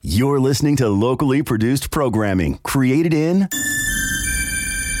You're listening to locally produced programming created in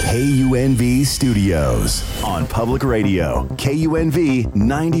KUNV Studios on Public Radio, KUNV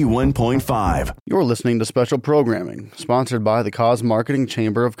 91.5. You're listening to special programming sponsored by the Cause Marketing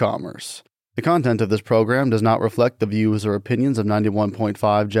Chamber of Commerce. The content of this program does not reflect the views or opinions of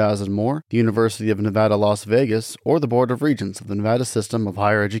 91.5 Jazz and More, the University of Nevada, Las Vegas, or the Board of Regents of the Nevada System of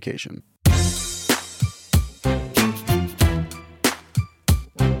Higher Education.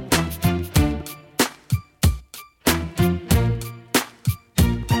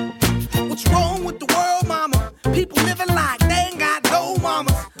 What's wrong with the world, mama? People living like they ain't got no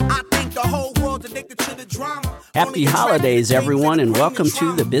mamas. I think the whole world's addicted to the drama. Happy holidays, everyone, and welcome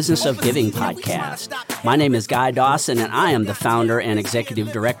to the Business of Giving podcast. My name is Guy Dawson, and I am the founder and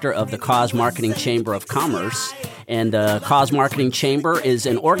executive director of the Cause Marketing Chamber of Commerce. And the Cause Marketing Chamber is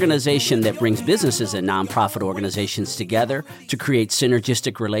an organization that brings businesses and nonprofit organizations together to create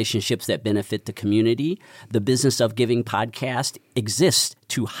synergistic relationships that benefit the community. The Business of Giving podcast exists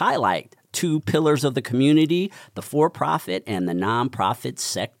to highlight two pillars of the community, the for-profit and the nonprofit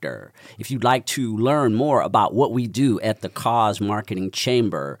sector. If you'd like to learn more about what we do at the Cause Marketing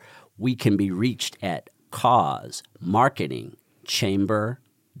Chamber, we can be reached at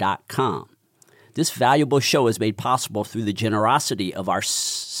causemarketingchamber.com. This valuable show is made possible through the generosity of our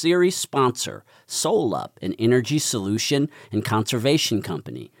series sponsor, SolarUp, an energy solution and conservation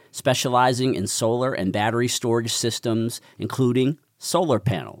company specializing in solar and battery storage systems, including solar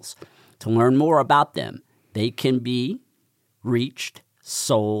panels. To learn more about them, they can be reached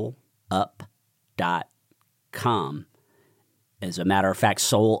solup.com. As a matter of fact,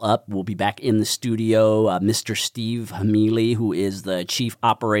 SolarUp will be back in the studio. Mr. Steve Hamili, who is the chief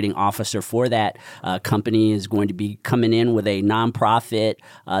operating officer for that company, is going to be coming in with a nonprofit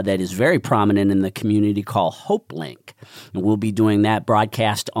that is very prominent in the community called HopeLink. And we'll be doing that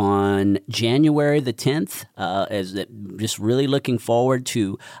broadcast on January the 10th. Just really looking forward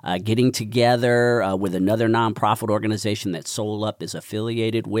to getting together with another nonprofit organization that SolarUp is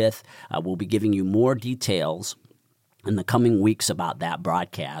affiliated with. We'll be giving you more details in the coming weeks about that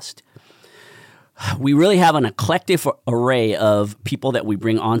broadcast. We really have an eclectic array of people that we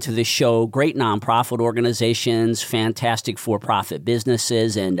bring onto this show, great nonprofit organizations, fantastic for-profit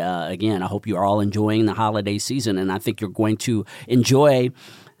businesses, and again, I hope you're all enjoying the holiday season, and I think you're going to enjoy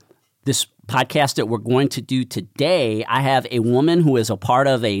this podcast that we're going to do today. I have a woman who is a part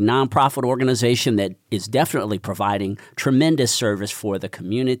of a nonprofit organization that is definitely providing tremendous service for the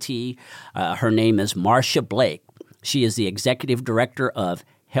community. Her name is Marcia Blake. She is the executive director of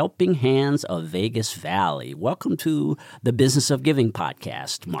Helping Hands of Vegas Valley. Welcome to the Business of Giving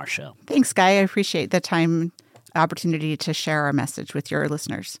podcast, Marcia. Thanks, Guy. I appreciate the opportunity to share our message with your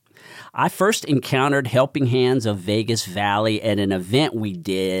listeners. I first encountered Helping Hands of Vegas Valley at an event we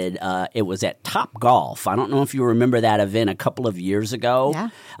did. It was at Top Golf. I don't know if you remember that event a couple of years ago. Yeah.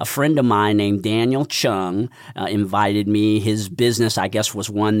 A friend of mine named Daniel Chung invited me. His business, I guess, was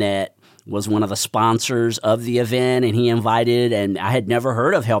one of the sponsors of the event, and he invited, and I had never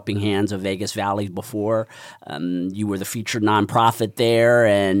heard of Helping Hands of Vegas Valley before. You were the featured nonprofit there,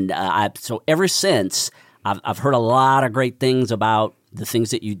 and so ever since, I've heard a lot of great things about the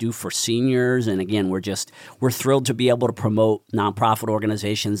things that you do for seniors, and again, we're thrilled to be able to promote nonprofit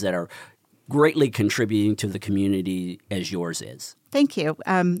organizations that are greatly contributing to the community as yours is. Thank you.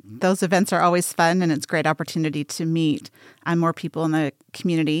 Those events are always fun, and it's a great opportunity to meet more people in the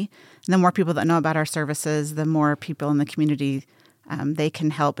community. And the more people that know about our services, the more people in the community they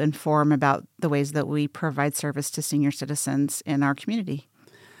can help inform about the ways that we provide service to senior citizens in our community.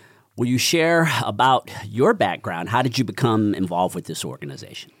 Will you share about your background? How did you become involved with this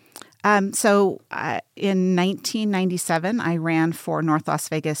organization? In 1997, I ran for North Las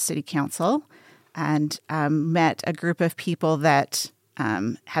Vegas City Council and met a group of people that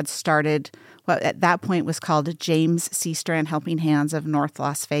had started what at that point was called James C. Strand Helping Hands of North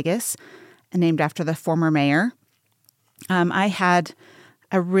Las Vegas, named after the former mayor. I had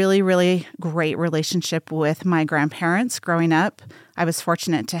a really, really great relationship with my grandparents growing up. I was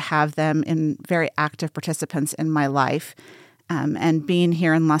fortunate to have them in very active participants in my life. And being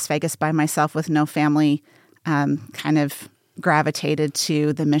here in Las Vegas by myself with no family kind of gravitated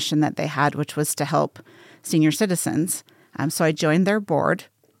to the mission that they had, which was to help senior citizens. So I joined their board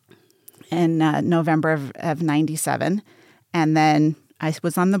in November of 97. And then I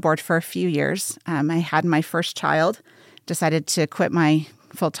was on the board for a few years. I had my first child, decided to quit my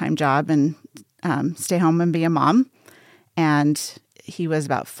full-time job and stay home and be a mom. And he was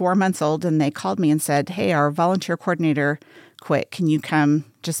about 4 months old, and they called me and said, "Hey, our volunteer coordinator quit. Can you come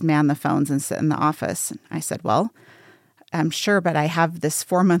just man the phones and sit in the office?" And I said, "Well, I'm sure, but I have this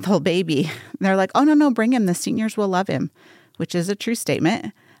 4-month-old baby. And they're like, oh, no, bring him. The seniors will love him, which is a true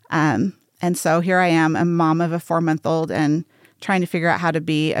statement. And so here I am, a mom of a 4-month-old and trying to figure out how to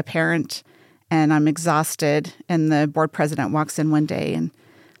be a parent. And I'm exhausted. And the board president walks in one day and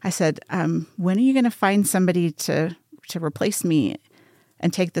I said, when are you going to find somebody to replace me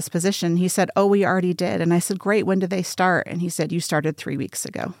and take this position? He said, oh, we already did. And I said, great. When did they start? And he said, you started 3 weeks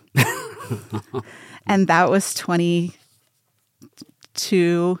ago. And that was 23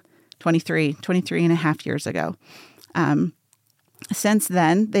 and a half years ago. Since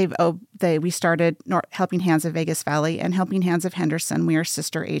then, we started Helping Hands of Vegas Valley and Helping Hands of Henderson. We are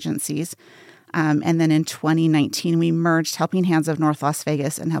sister agencies. And then in 2019, we merged Helping Hands of North Las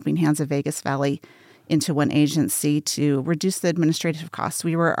Vegas and Helping Hands of Vegas Valley into one agency to reduce the administrative costs.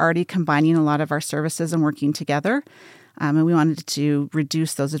 We were already combining a lot of our services and working together, and we wanted to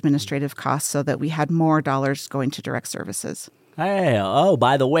reduce those administrative costs so that we had more dollars going to direct services. Hey,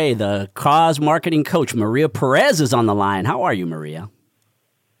 by the way, the cause marketing coach, Maria Perez, is on the line. How are you, Maria?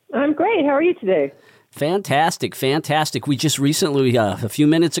 I'm great. How are you today? Fantastic. We just recently, a few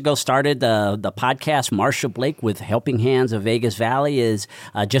minutes ago, started the podcast. Marcia Blake with Helping Hands of Vegas Valley has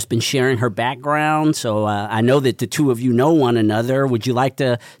just been sharing her background. So I know that the two of you know one another. Would you like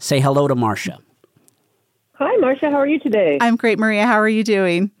to say hello to Marcia? Hi, Marcia. How are you today? I'm great, Maria. How are you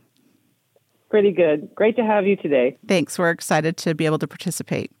doing? Pretty good. Great to have you today. Thanks. We're excited to be able to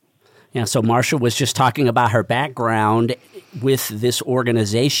participate. Yeah, so Marcia was just talking about her background with this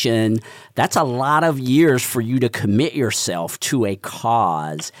organization. That's a lot of years for you to commit yourself to a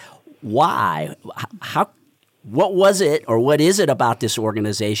cause. Why? What was it or what is it about this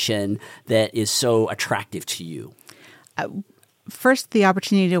organization that is so attractive to you? First, the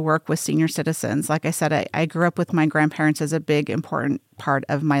opportunity to work with senior citizens. Like I said, I grew up with my grandparents as a big, important part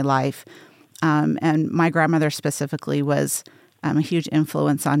of my life. And my grandmother specifically was a huge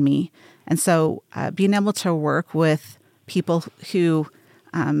influence on me. And so being able to work with people who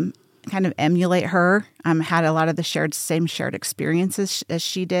kind of emulate her, had a lot of the same shared experiences as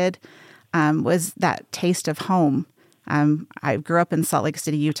she did, was that taste of home. I grew up in Salt Lake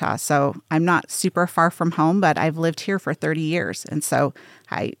City, Utah, so I'm not super far from home, but I've lived here for 30 years. And so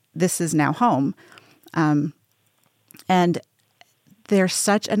this is now home. And there's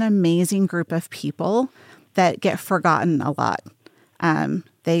such an amazing group of people that get forgotten a lot.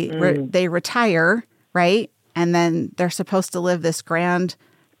 They retire, right? And then they're supposed to live this grand,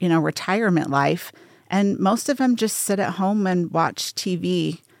 retirement life. And most of them just sit at home and watch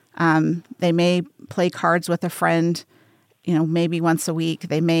TV. They may play cards with a friend, maybe once a week.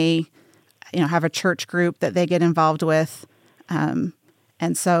 They may, have a church group that they get involved with.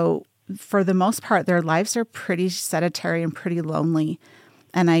 And so for the most part, their lives are pretty sedentary and pretty lonely.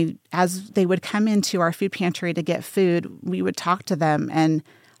 And as they would come into our food pantry to get food, we would talk to them. And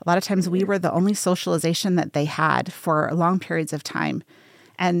a lot of times we were the only socialization that they had for long periods of time.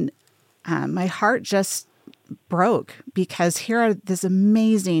 And my heart just broke because here are this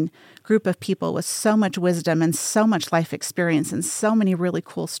amazing group of people with so much wisdom and so much life experience and so many really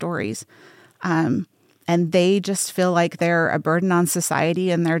cool stories. And they just feel like they're a burden on society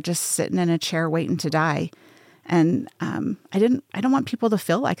and they're just sitting in a chair waiting to die. And I don't want people to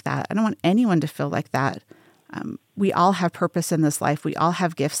feel like that. I don't want anyone to feel like that. We all have purpose in this life. We all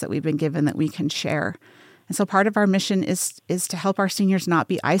have gifts that we've been given that we can share. And so part of our mission is to help our seniors not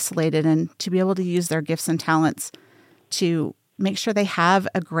be isolated and to be able to use their gifts and talents to make sure they have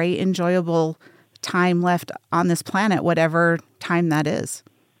a great, enjoyable time left on this planet, whatever time that is.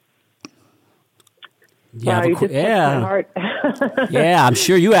 Yeah, you just touched my heart. Yeah, I'm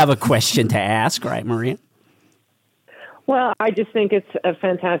sure you have a question to ask, right, Maria? Well, I just think it's a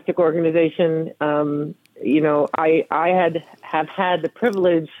fantastic organization. I have had the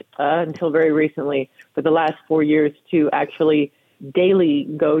privilege until very recently, for the last 4 years, to actually daily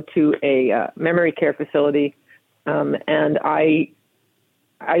go to a memory care facility, and I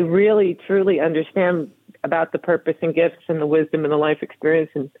really truly understand about the purpose and gifts and the wisdom and the life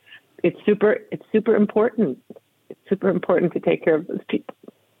experience, and it's super important. It's super important to take care of those people.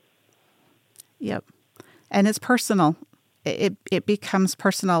 Yep, and it's personal. It becomes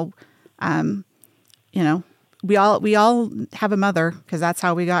personal. We all have a mother because that's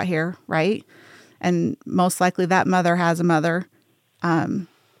how we got here, right? And most likely that mother has a mother. And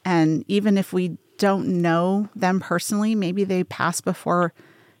even if we don't know them personally, maybe they passed before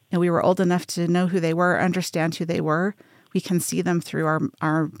we were old enough to know who they were, understand who they were. We can see them through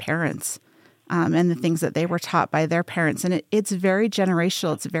our parents and the things that they were taught by their parents. And it's very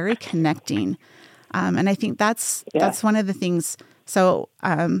generational. It's very connecting. And I think that's one of the things. So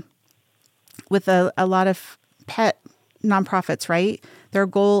with a lot of pet nonprofits, right? Their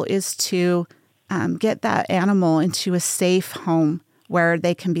goal is to get that animal into a safe home where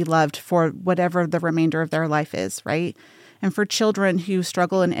they can be loved for whatever the remainder of their life is, right? And for children who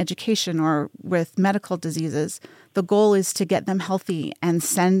struggle in education or with medical diseases, the goal is to get them healthy and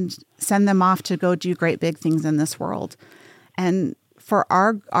send them off to go do great big things in this world. And for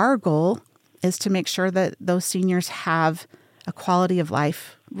our goal is to make sure that those seniors have a quality of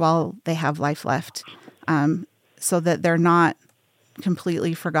life while they have life left, so that they're not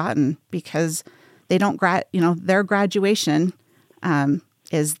completely forgotten, because they don't their graduation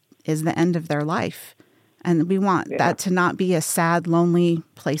is the end of their life. And we want that to not be a sad, lonely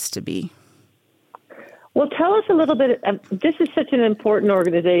place to be. Well, tell us a little bit. This is such an important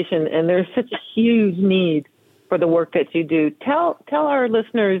organization, and there's such a huge need for the work that you do. Tell our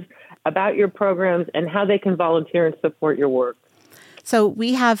listeners about your programs and how they can volunteer and support your work. So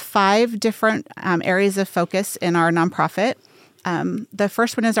we have 5 different areas of focus in our nonprofit. The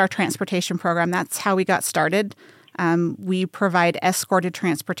first one is our transportation program. That's how we got started. We provide escorted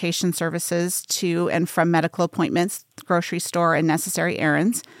transportation services to and from medical appointments, grocery store, and necessary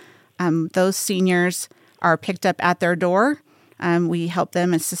errands. Those seniors are picked up at their door. We help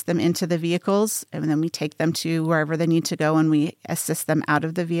them, assist them into the vehicles, and then we take them to wherever they need to go, and we assist them out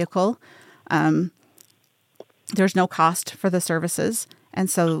of the vehicle. There's no cost for the services. And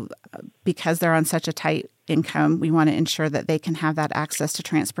so because they're on such a tight income, we want to ensure that they can have that access to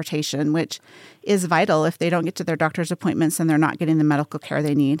transportation, which is vital. If they don't get to their doctor's appointments, then they're not getting the medical care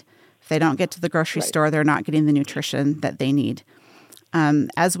they need. If they don't get to the grocery store, they're not getting the nutrition that they need.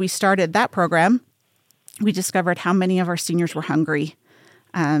 As we started that program, we discovered how many of our seniors were hungry.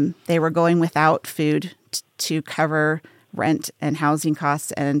 They were going without food to cover rent and housing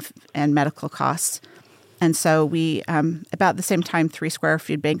costs and medical costs. And so we, about the same time, 3 Square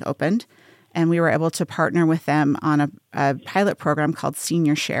Food Bank opened, and we were able to partner with them on a pilot program called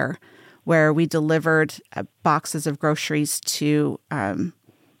Senior Share, where we delivered boxes of groceries to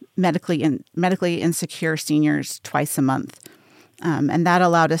medically insecure seniors twice a month. And that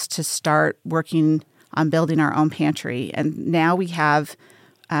allowed us to start working on building our own pantry. And now we have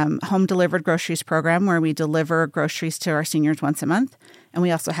home delivered groceries program where we deliver groceries to our seniors once a month. And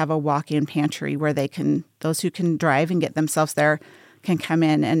we also have a walk-in pantry where those who can drive and get themselves there can come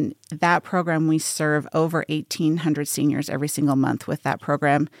in. And that program, we serve over 1,800 seniors every single month with that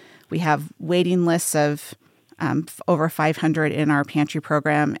program. We have waiting lists of over 500 in our pantry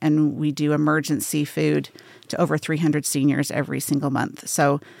program, and we do emergency food to over 300 seniors every single month.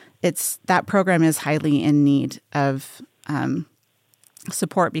 So that program is highly in need of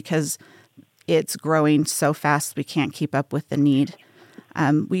support because it's growing so fast we can't keep up with the need.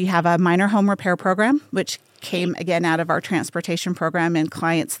 We have a minor home repair program, which came again out of our transportation program, and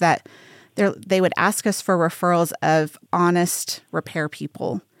clients that they would ask us for referrals of honest repair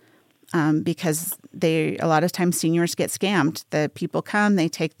people because a lot of times seniors get scammed. The people come, they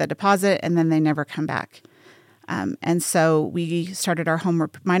take the deposit, and then they never come back. And so we started our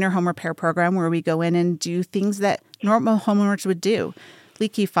minor home repair program where we go in and do things that normal homeowners would do.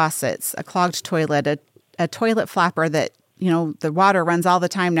 Leaky faucets, a clogged toilet, a toilet flapper that, the water runs all the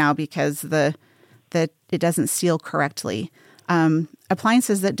time now because it doesn't seal correctly.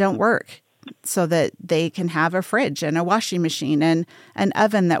 Appliances that don't work so that they can have a fridge and a washing machine and an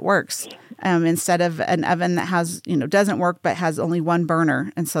oven that works instead of an oven that has, doesn't work but has only one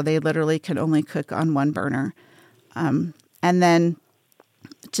burner. And so they literally can only cook on one burner. And then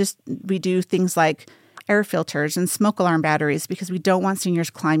we do things like air filters and smoke alarm batteries because we don't want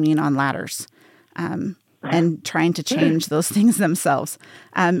seniors climbing on ladders and trying to change those things themselves.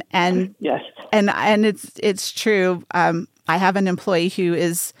 Yes. And it's true. I have an employee who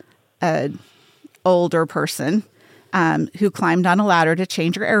is an older person who climbed on a ladder to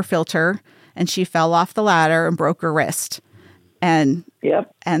change her air filter, and she fell off the ladder and broke her wrist. And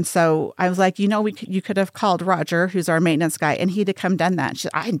so I was like, you could have called Roger, who's our maintenance guy, and he'd have come done that. She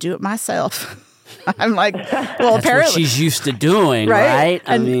said, I can do it myself. I'm like, well, that's apparently what she's used to doing, right?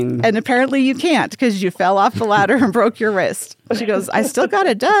 And apparently you can't because you fell off the ladder and broke your wrist. She goes, I still got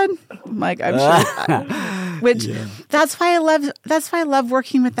it done. I'm like, I'm sure. That's why I love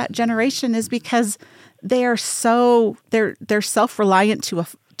working with that generation, is because they are they're self-reliant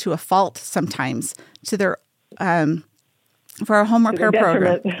to a fault sometimes, to their for our home repair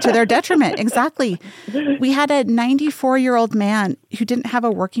program, to their detriment. Exactly. We had a 94-year-old man who didn't have a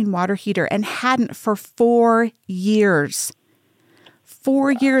working water heater and hadn't for 4 years.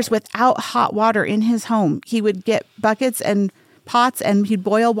 4 years without hot water in his home. He would get buckets and pots and he'd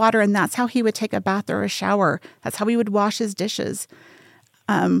boil water, and that's how he would take a bath or a shower. That's how he would wash his dishes.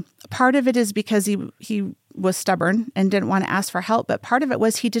 Part of it is because he was stubborn and didn't want to ask for help, but part of it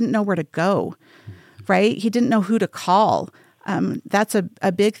was he didn't know where to go, right? He didn't know who to call. That's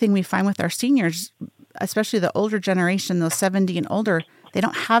a big thing we find with our seniors, especially the older generation, those 70 and older. They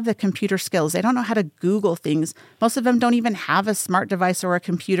don't have the computer skills. They don't know how to Google things. Most of them don't even have a smart device or a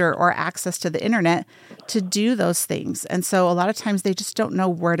computer or access to the internet to do those things. And so a lot of times they just don't know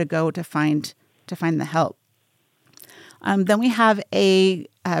where to go to find the help. Then we have a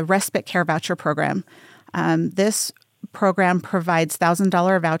respite care voucher program. This program provides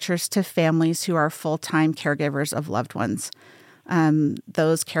 $1,000 vouchers to families who are full-time caregivers of loved ones.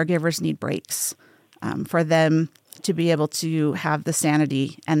 Those caregivers need breaks for them to be able to have the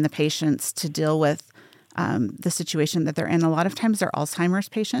sanity and the patience to deal with the situation that they're in. A lot of times they're Alzheimer's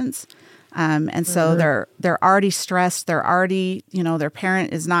patients. And so they're already stressed. They're already, their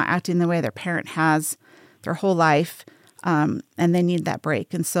parent is not acting the way their parent has their whole life. And they need that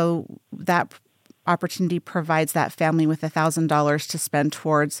break. And so that opportunity provides that family with $1,000 to spend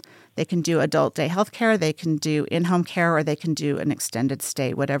towards, they can do adult day health care, they can do in-home care, or they can do an extended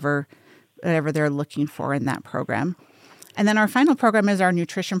stay, whatever they're looking for in that program. And then our final program is our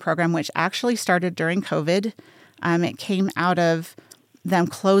nutrition program, which actually started during COVID. It came out of them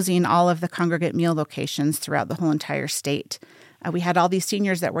closing all of the congregate meal locations throughout the whole entire state. We had all these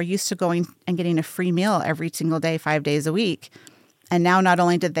seniors that were used to going and getting a free meal every single day, 5 days a week. And now not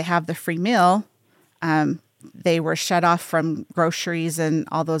only did they have the free meal, they were shut off from groceries and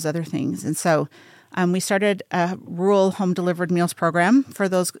all those other things. And so we started a rural home delivered meals program for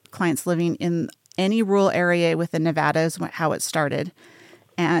those clients living in any rural area within Nevada is how it started.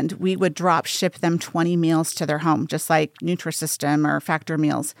 And we would drop ship them 20 meals to their home, just like Nutrisystem or Factor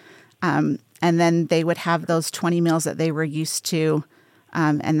Meals. And then they would have those 20 meals that they were used to,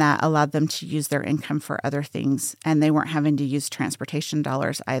 and that allowed them to use their income for other things. And they weren't having to use transportation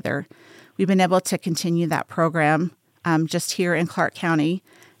dollars either. We've been able to continue that program just here in Clark County.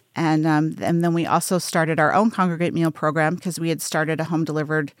 And then we also started our own congregate meal program because we had started a home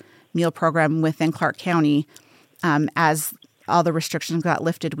delivered meal program within Clark County. As all the restrictions got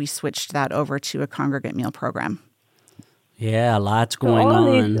lifted, we switched that over to a congregate meal program. Yeah, lots going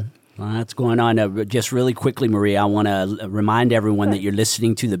on. Lots going on. Just really quickly, Maria, I want to remind everyone that you're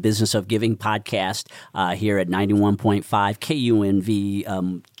listening to the Business of Giving podcast here at 91.5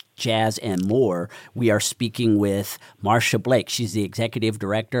 KUNV. Jazz and more. We are speaking with Marcia Blake. She's the executive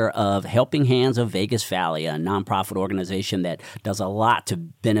director of Helping Hands of Vegas Valley, a nonprofit organization that does a lot to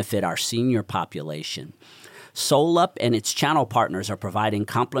benefit our senior population. SolarUp and its channel partners are providing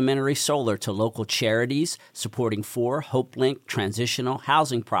complimentary solar to local charities, supporting 4 HopeLink transitional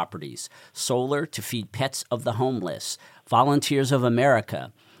housing properties, solar to feed pets of the homeless, Volunteers of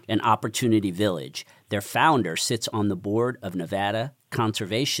America, and Opportunity Village. Their founder sits on the board of Nevada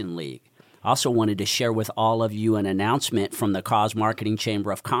Conservation League. Also wanted to share with all of you an announcement from the Cause Marketing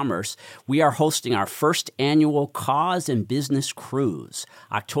Chamber of Commerce. We are hosting our first annual Cause and Business Cruise,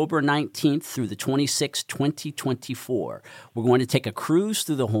 October 19th through the 26th, 2024. We're going to take a cruise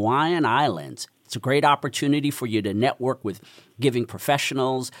through the Hawaiian Islands. It's a great opportunity for you to network with giving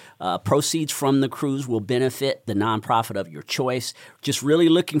professionals. Proceeds from the cruise will benefit the nonprofit of your choice. Just really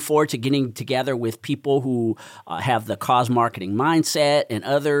looking forward to getting together with people who have the cause marketing mindset and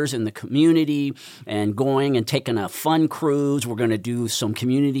others in the community and going and taking a fun cruise. We're going to do some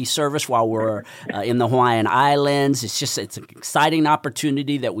community service while we're in the Hawaiian Islands. It's an exciting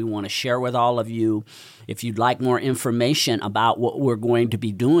opportunity that we want to share with all of you. If you'd like more information about what we're going to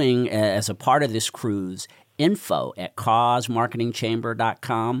be doing as a part of this cruise, info at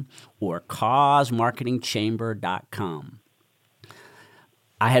causemarketingchamber.com or causemarketingchamber.com.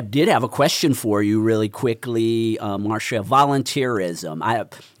 I did have a question for you really quickly, Marcia.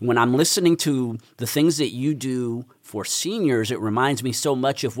 Volunteerism. When I'm listening to the things that you do for seniors, it reminds me so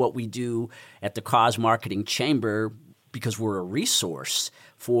much of what we do at the Cause Marketing Chamber because we're a resource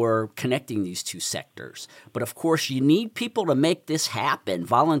for connecting these two sectors. But of course, you need people to make this happen.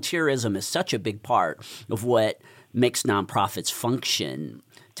 Volunteerism is such a big part of what makes nonprofits function.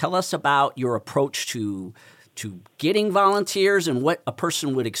 Tell us about your approach to getting volunteers and what a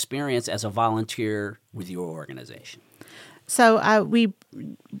person would experience as a volunteer with your organization. So we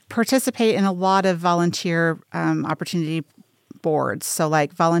participate in a lot of volunteer opportunity boards. So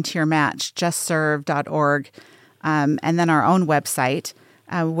like Volunteer Match, justserve.org, and then our own website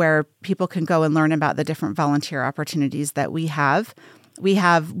where people can go and learn about the different volunteer opportunities that we have. We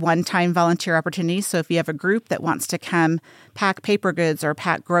have one-time volunteer opportunities. So if you have a group that wants to come pack paper goods or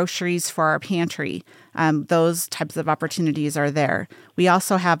pack groceries for our pantry, those types of opportunities are there. We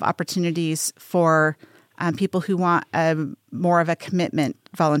also have opportunities for people who want more of a commitment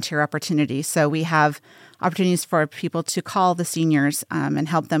volunteer opportunity. So we have opportunities for people to call the seniors and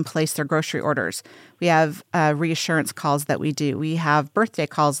help them place their grocery orders. We have reassurance calls that we do. We have birthday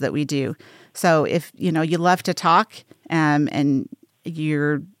calls that we do. So if you love to talk and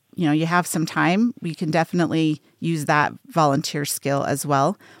you have some time, we can definitely use that volunteer skill as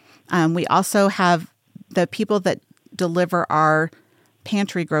well. We also have the people that deliver our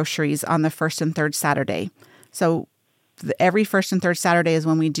pantry groceries on the first and third Saturday. So every first and third Saturday is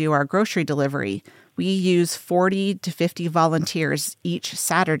when we do our grocery delivery. We use 40 to 50 volunteers each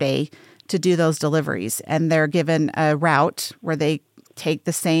Saturday to do those deliveries. And they're given a route where they take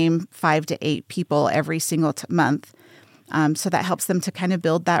the same 5 to 8 people every single month. So that helps them to kind of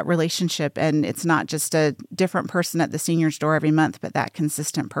build that relationship. And it's not just a different person at the senior's door every month, but that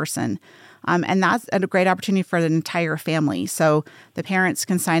consistent person. And that's a great opportunity for the entire family. So the parents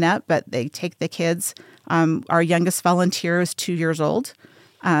can sign up, but they take the kids. Our youngest volunteer is 2 years old.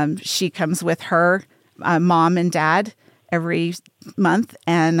 She comes with her mom and dad every month.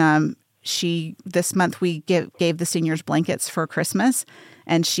 And this month we gave the seniors blankets for Christmas.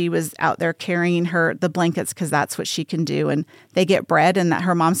 And she was out there carrying the blankets because that's what she can do. And they get bread, and that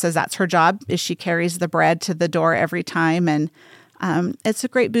her mom says that's her job, is she carries the bread to the door every time. And it's a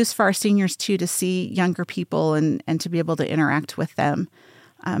great boost for our seniors, too, to see younger people and to be able to interact with them.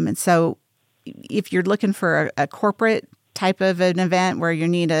 And so if you're looking for a corporate type of an event where you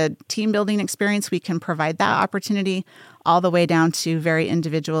need a team building experience, we can provide that opportunity all the way down to very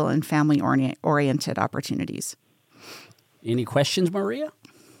individual and family oriented opportunities. Any questions, Maria?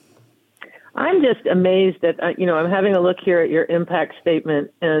 I'm just amazed that, I'm having a look here at your impact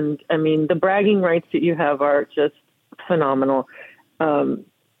statement. And I mean, the bragging rights that you have are just phenomenal. And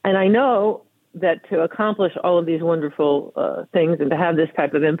I know that to accomplish all of these wonderful things and to have this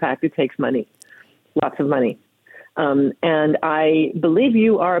type of impact, it takes money, lots of money. And I believe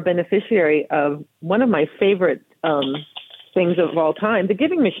you are a beneficiary of one of my favorite things of all time, the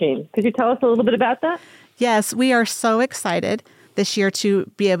Giving Machine. Could you tell us a little bit about that? Yes, we are so excited this year to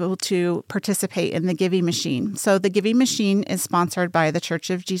be able to participate in the Giving Machine. So the Giving Machine is sponsored by the Church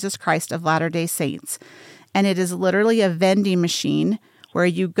of Jesus Christ of Latter-day Saints. And it is literally a vending machine where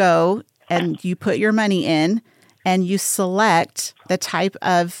you go and you put your money in and you select the type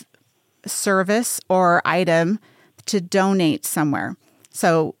of service or item to donate somewhere.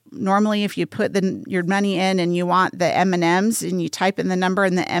 So normally if you put your money in and you want the M&Ms and you type in the number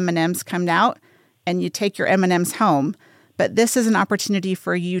and the M&Ms come out and you take your M&Ms home. But this is an opportunity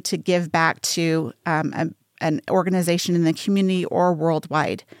for you to give back to an organization in the community or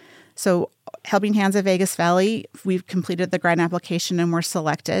worldwide. So Helping Hands of Vegas Valley, we've completed the grant application and we're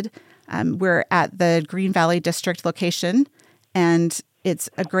selected. We're at the Green Valley District location, and it's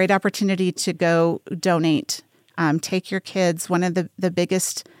a great opportunity to go donate. Take your kids. One of the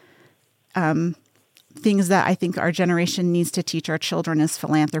biggest things that I think our generation needs to teach our children is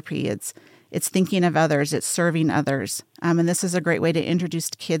philanthropy. It's thinking of others. It's serving others. And this is a great way to introduce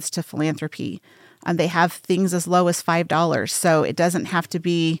kids to philanthropy. They have things as low as $5. So it doesn't have to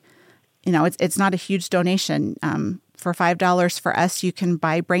be, it's not a huge donation. For $5 for us, you can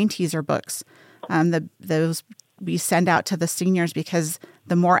buy brain teaser books. Those we send out to the seniors because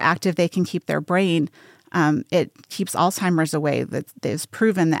the more active they can keep their brain, it keeps Alzheimer's away. It's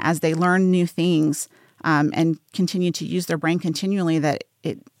proven that as they learn new things and continue to use their brain continually, that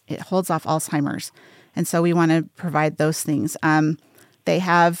it holds off Alzheimer's. And so we want to provide those things. They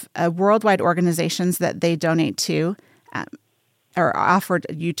have worldwide organizations that they donate to or offered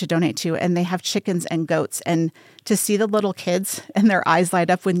you to donate to, and they have chickens and goats. And to see the little kids and their eyes light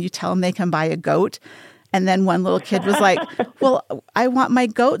up when you tell them they can buy a goat. And then one little kid was like, well, I want my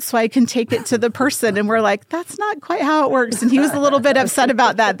goat so I can take it to the person. And we're like, that's not quite how it works. And he was a little bit upset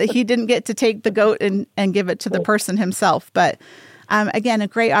about that he didn't get to take the goat and give it to the person himself. But again, a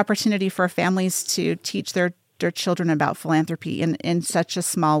great opportunity for families to teach their children about philanthropy in such a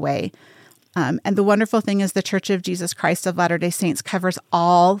small way. And the wonderful thing is the Church of Jesus Christ of Latter-day Saints covers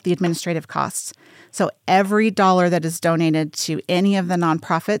all the administrative costs. So every dollar that is donated to any of the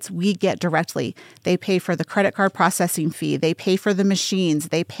nonprofits, we get directly. They pay for the credit card processing fee. They pay for the machines.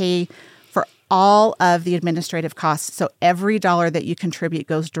 They pay for all of the administrative costs. So every dollar that you contribute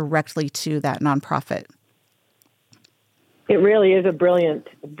goes directly to that nonprofit. It really is a brilliant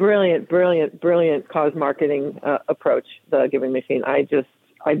cause marketing approach, the Giving Machine.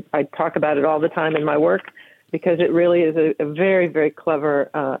 I talk about it all the time in my work because it really is a very, very clever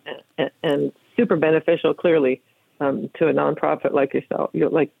and super beneficial, clearly, to a nonprofit like yourself,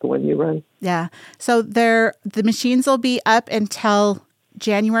 like the one you run. Yeah. So the machines will be up until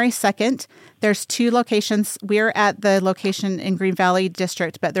January 2nd. There's 2 locations. We're at the location in Green Valley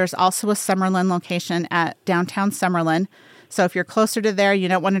District, but there's also a Summerlin location at downtown Summerlin. So if you're closer to there, you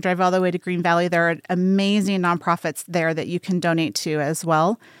don't want to drive all the way to Green Valley, there are amazing nonprofits there that you can donate to as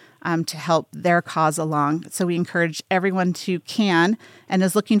well to help their cause along. So we encourage everyone who can and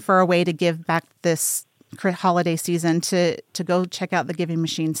is looking for a way to give back this holiday season to go check out the Giving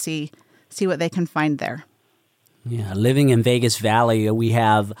Machine, see what they can find there. Yeah, living in Vegas Valley, we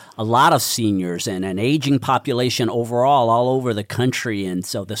have a lot of seniors and an aging population overall all over the country. And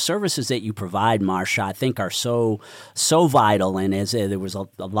so the services that you provide, Marcia, I think are so vital. And as there was a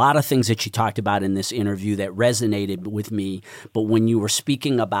lot of things that you talked about in this interview that resonated with me. But when you were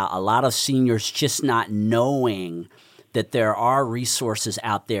speaking about a lot of seniors just not knowing that there are resources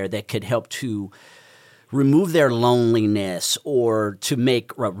out there that could help to remove their loneliness or to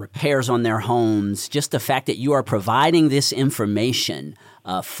make repairs on their homes, just the fact that you are providing this information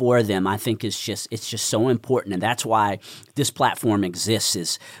for them, I think it's just so important. And that's why this platform exists,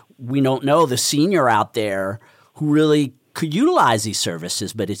 is we don't know the senior out there who really could utilize these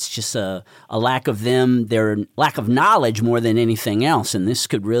services, but it's just a lack of their lack of knowledge more than anything else. And this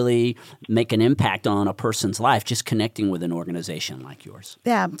could really make an impact on a person's life, just connecting with an organization like yours.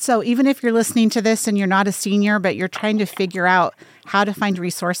 Yeah. So even if you're listening to this and you're not a senior, but you're trying to figure out how to find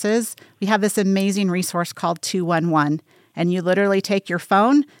resources, we have this amazing resource called 211. And you literally take your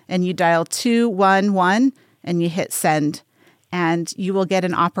phone and you dial 211 and you hit send. And you will get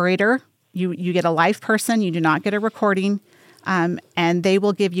an operator. You get a live person. You do not get a recording. And they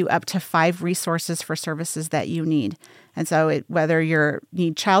will give you up to 5 resources for services that you need. And so whether you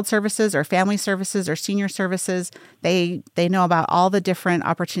need child services or family services or senior services, they know about all the different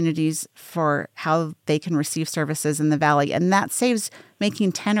opportunities for how they can receive services in the Valley. And that saves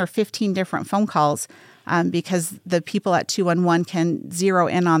making 10 or 15 different phone calls because the people at 211 can zero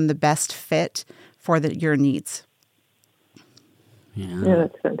in on the best fit for your needs. Yeah,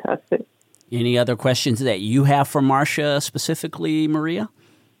 that's fantastic. Any other questions that you have for Marcia specifically, Maria?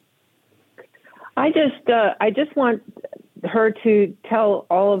 I just want her to tell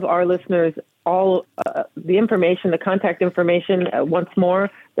all of our listeners all the information, the contact information once more,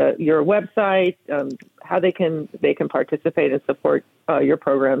 your website, how they can participate and support your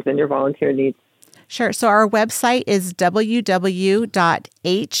programs and your volunteer needs. Sure. So our website is www.hhovv,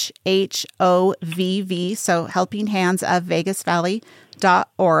 so Helping Hands of Vegas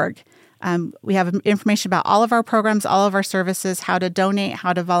Valley.org. We have information about all of our programs, all of our services, how to donate,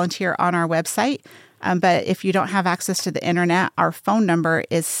 how to volunteer on our website. But if you don't have access to the internet, our phone number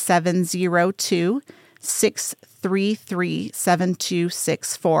is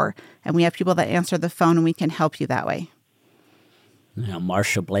 702-633-7264. And we have people that answer the phone and we can help you that way. Now,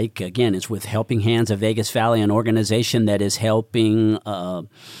 Marcia Blake, again, is with Helping Hands of Vegas Valley, an organization that is helping a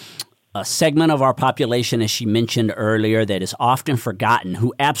segment of our population, as she mentioned earlier, that is often forgotten,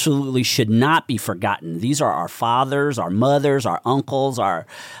 who absolutely should not be forgotten. These are our fathers, our mothers, our uncles.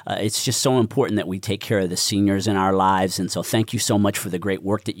 It's just so important that we take care of the seniors in our lives. And so thank you so much for the great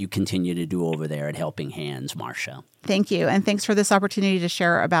work that you continue to do over there at Helping Hands, Marcia. Thank you. And thanks for this opportunity to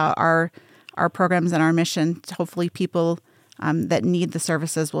share about our programs and our mission. Hopefully people that need the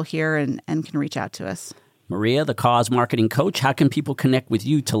services will hear and can reach out to us. Maria, the Cause Marketing Coach, how can people connect with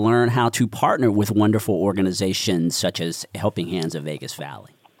you to learn how to partner with wonderful organizations such as Helping Hands of Vegas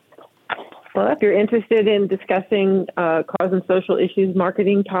Valley? Well, if you're interested in discussing cause and social issues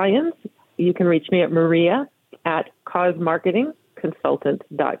marketing tie-ins, you can reach me at Maria at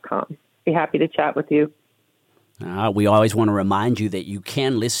causemarketingconsultant.com. Be happy to chat with you. We always want to remind you that you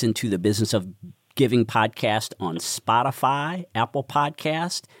can listen to the Business of Giving podcast on Spotify, Apple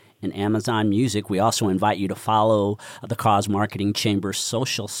Podcast, and Amazon Music. We also invite you to follow the Cause Marketing Chamber's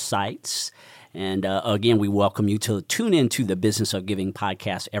social sites. And again, we welcome you to tune into the Business of Giving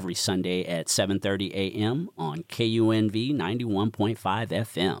podcast every Sunday at 7:30 a.m. on KUNV 91.5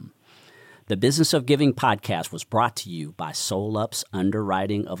 FM. The Business of Giving podcast was brought to you by SoulUp's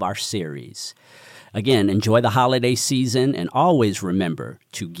underwriting of our series. Again, enjoy the holiday season and always remember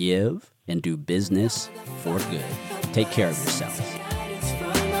to give and do business for good. Take care of yourselves.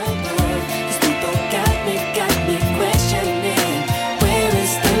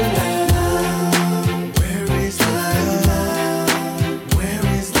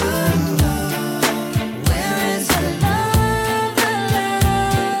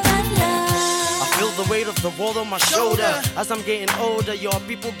 The world on my shoulder. As I'm getting older, your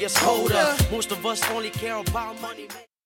people get colder. Most of us only care about money.